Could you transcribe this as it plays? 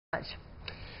Much.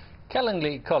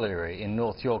 Kellingley Colliery in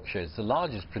North Yorkshire is the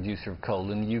largest producer of coal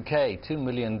in the UK. 2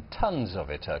 million tonnes of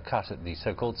it are cut at the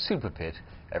so-called super pit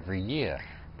every year.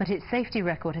 But its safety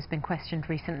record has been questioned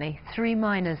recently. 3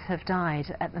 miners have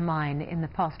died at the mine in the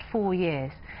past 4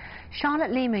 years.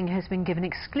 Charlotte Leeming has been given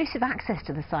exclusive access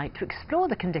to the site to explore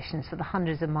the conditions for the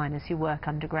hundreds of miners who work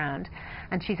underground.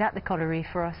 And she's at the colliery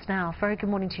for us now. Very good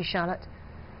morning to you, Charlotte.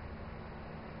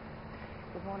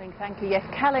 Good morning, thank you. Yes,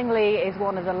 Kellingley is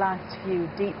one of the last few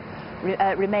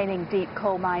remaining deep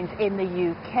coal mines in the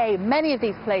UK. Many of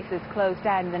these places closed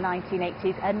down in the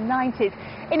 1980s and 90s.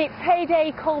 In its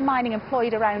heyday, coal mining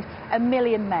employed around 1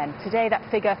 million men. Today that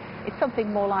figure is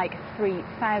something more like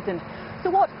 3,000. So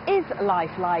what is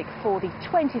life like for the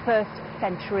 21st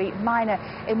century miner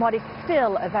in what is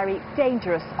still a very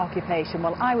dangerous occupation?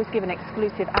 Well, I was given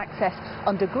exclusive access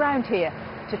underground here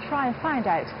to try and find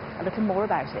out a little more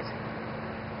about it.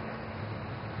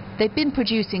 They've been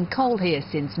producing coal here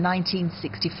since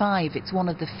 1965. It's one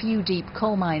of the few deep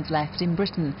coal mines left in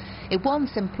Britain. It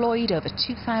once employed over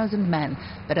 2,000 men,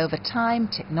 but over time,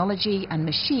 technology and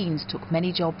machines took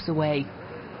many jobs away.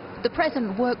 The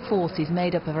present workforce is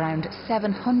made up of around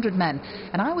 700 men,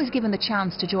 and I was given the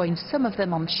chance to join some of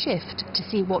them on shift to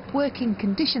see what working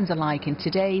conditions are like in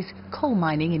today's coal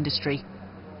mining industry.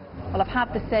 Well, I've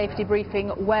had the safety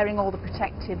briefing, wearing all the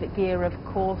protective gear, of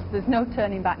course. There's no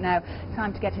turning back now.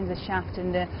 Time to get into the shaft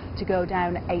and to go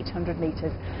down 800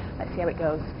 metres. Let's see how it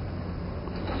goes.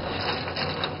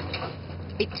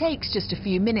 It takes just a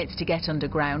few minutes to get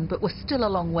underground, but we're still a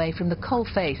long way from the coal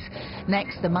face.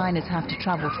 Next, the miners have to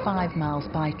travel 5 miles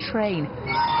by train.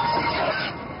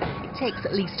 It takes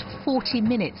at least 40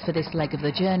 minutes for this leg of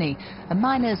the journey, and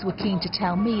miners were keen to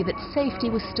tell me that safety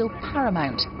was still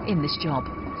paramount in this job.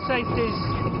 Safety is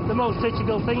the most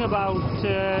critical thing about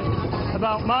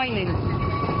mining,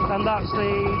 and that's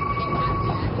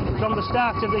from the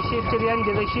start of the shift to the end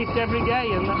of the shift every day,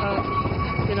 and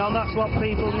you know, that's what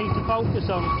people need to focus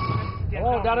on.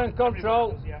 All got in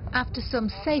control. After some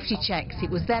safety checks, it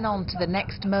was then on to the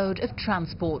next mode of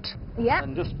transport. Yeah.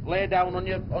 And just lay down on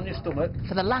your stomach.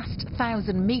 For the last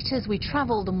 1,000 metres, we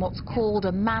travelled on what's called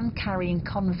a man-carrying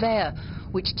conveyor,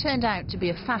 which turned out to be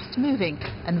a fast-moving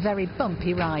and very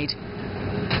bumpy ride.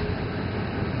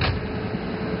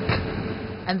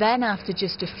 And then, after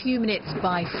just a few minutes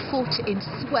by foot in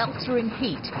sweltering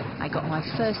heat, I got my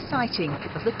first sighting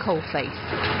of the coal face.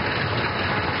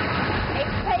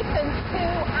 It's taken 2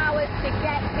 hours to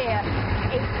get here.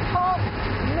 It's hot,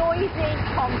 noisy,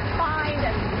 confined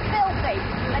and filthy,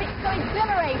 and it's so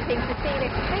exhilarating to see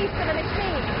this beast of a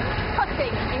machine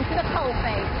cutting into the coal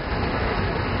face.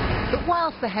 But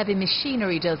whilst the heavy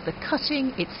machinery does the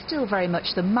cutting, it's still very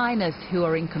much the miners who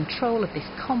are in control of this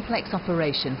complex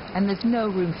operation, and there's no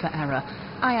room for error.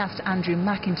 I asked Andrew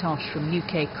McIntosh from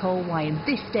UK Coal why in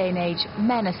this day and age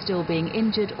men are still being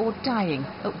injured or dying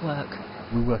at work.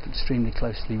 We work extremely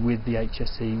closely with the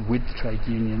HSE, with the trade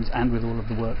unions and with all of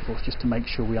the workforce just to make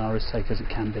sure we are as safe as it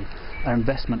can be. Our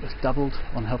investment has doubled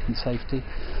on health and safety.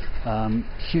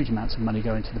 Huge amounts of money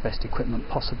go into the best equipment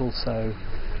possible, so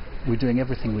we're doing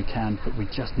everything we can, but we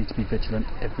just need to be vigilant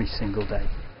every single day.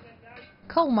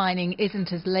 Coal mining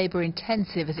isn't as labour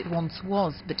intensive as it once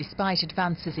was, but despite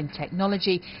advances in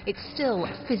technology, it's still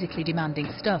physically demanding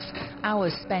stuff.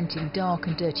 Hours spent in dark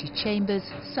and dirty chambers,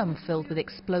 some filled with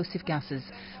explosive gases.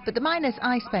 But the miners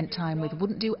I spent time with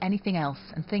wouldn't do anything else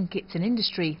and think it's an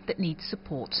industry that needs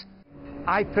support.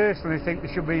 I personally think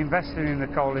they should be investing in the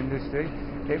coal industry.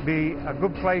 It'd be a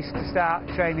good place to start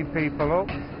training people up,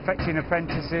 fetching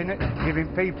apprentices in,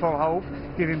 giving people hope,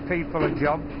 giving people a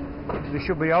job. They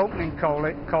should be opening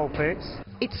coal pits.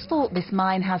 It's thought this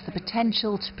mine has the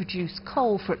potential to produce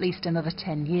coal for at least another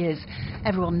 10 years.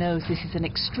 Everyone knows this is an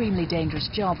extremely dangerous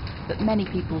job, but many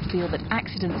people feel that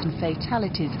accidents and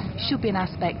fatalities should be an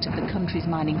aspect of the country's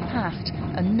mining past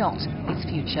and not its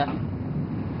future.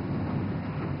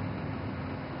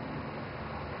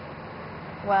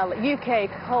 Well, UK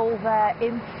Coal there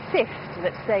insist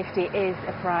that safety is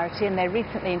a priority, and they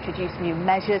recently introduced new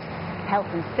measures, health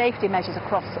and safety measures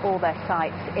across all their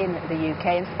sites in the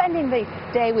UK. And spending the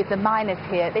day with the miners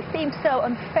here, they seem so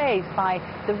unfazed by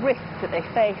the risks that they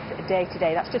face day to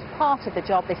day. That's just part of the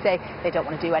job. They say they don't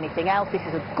want to do anything else. This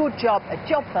is a good job, a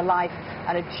job for life,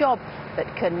 and a job that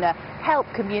can help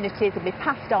communities and be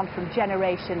passed on from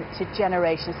generation to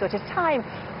generation. So at a time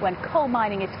when coal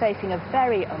mining is facing a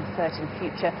very uncertain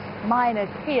future, miners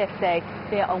here say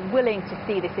they are unwilling to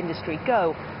see this industry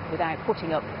go without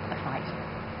putting up a fight.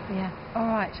 Yeah. All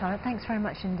right, Charlotte. Thanks very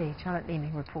much indeed. Charlotte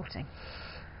Leeming reporting.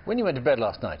 When you went to bed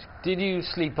last night, did you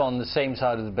sleep on the same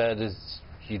side of the bed as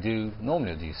you do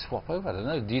normally? Or do you swap over? I don't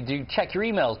know. Do you check your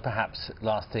emails perhaps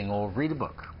last thing, or read a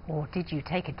book? Or did you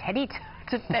take a teddy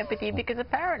to bed with you? Because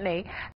apparently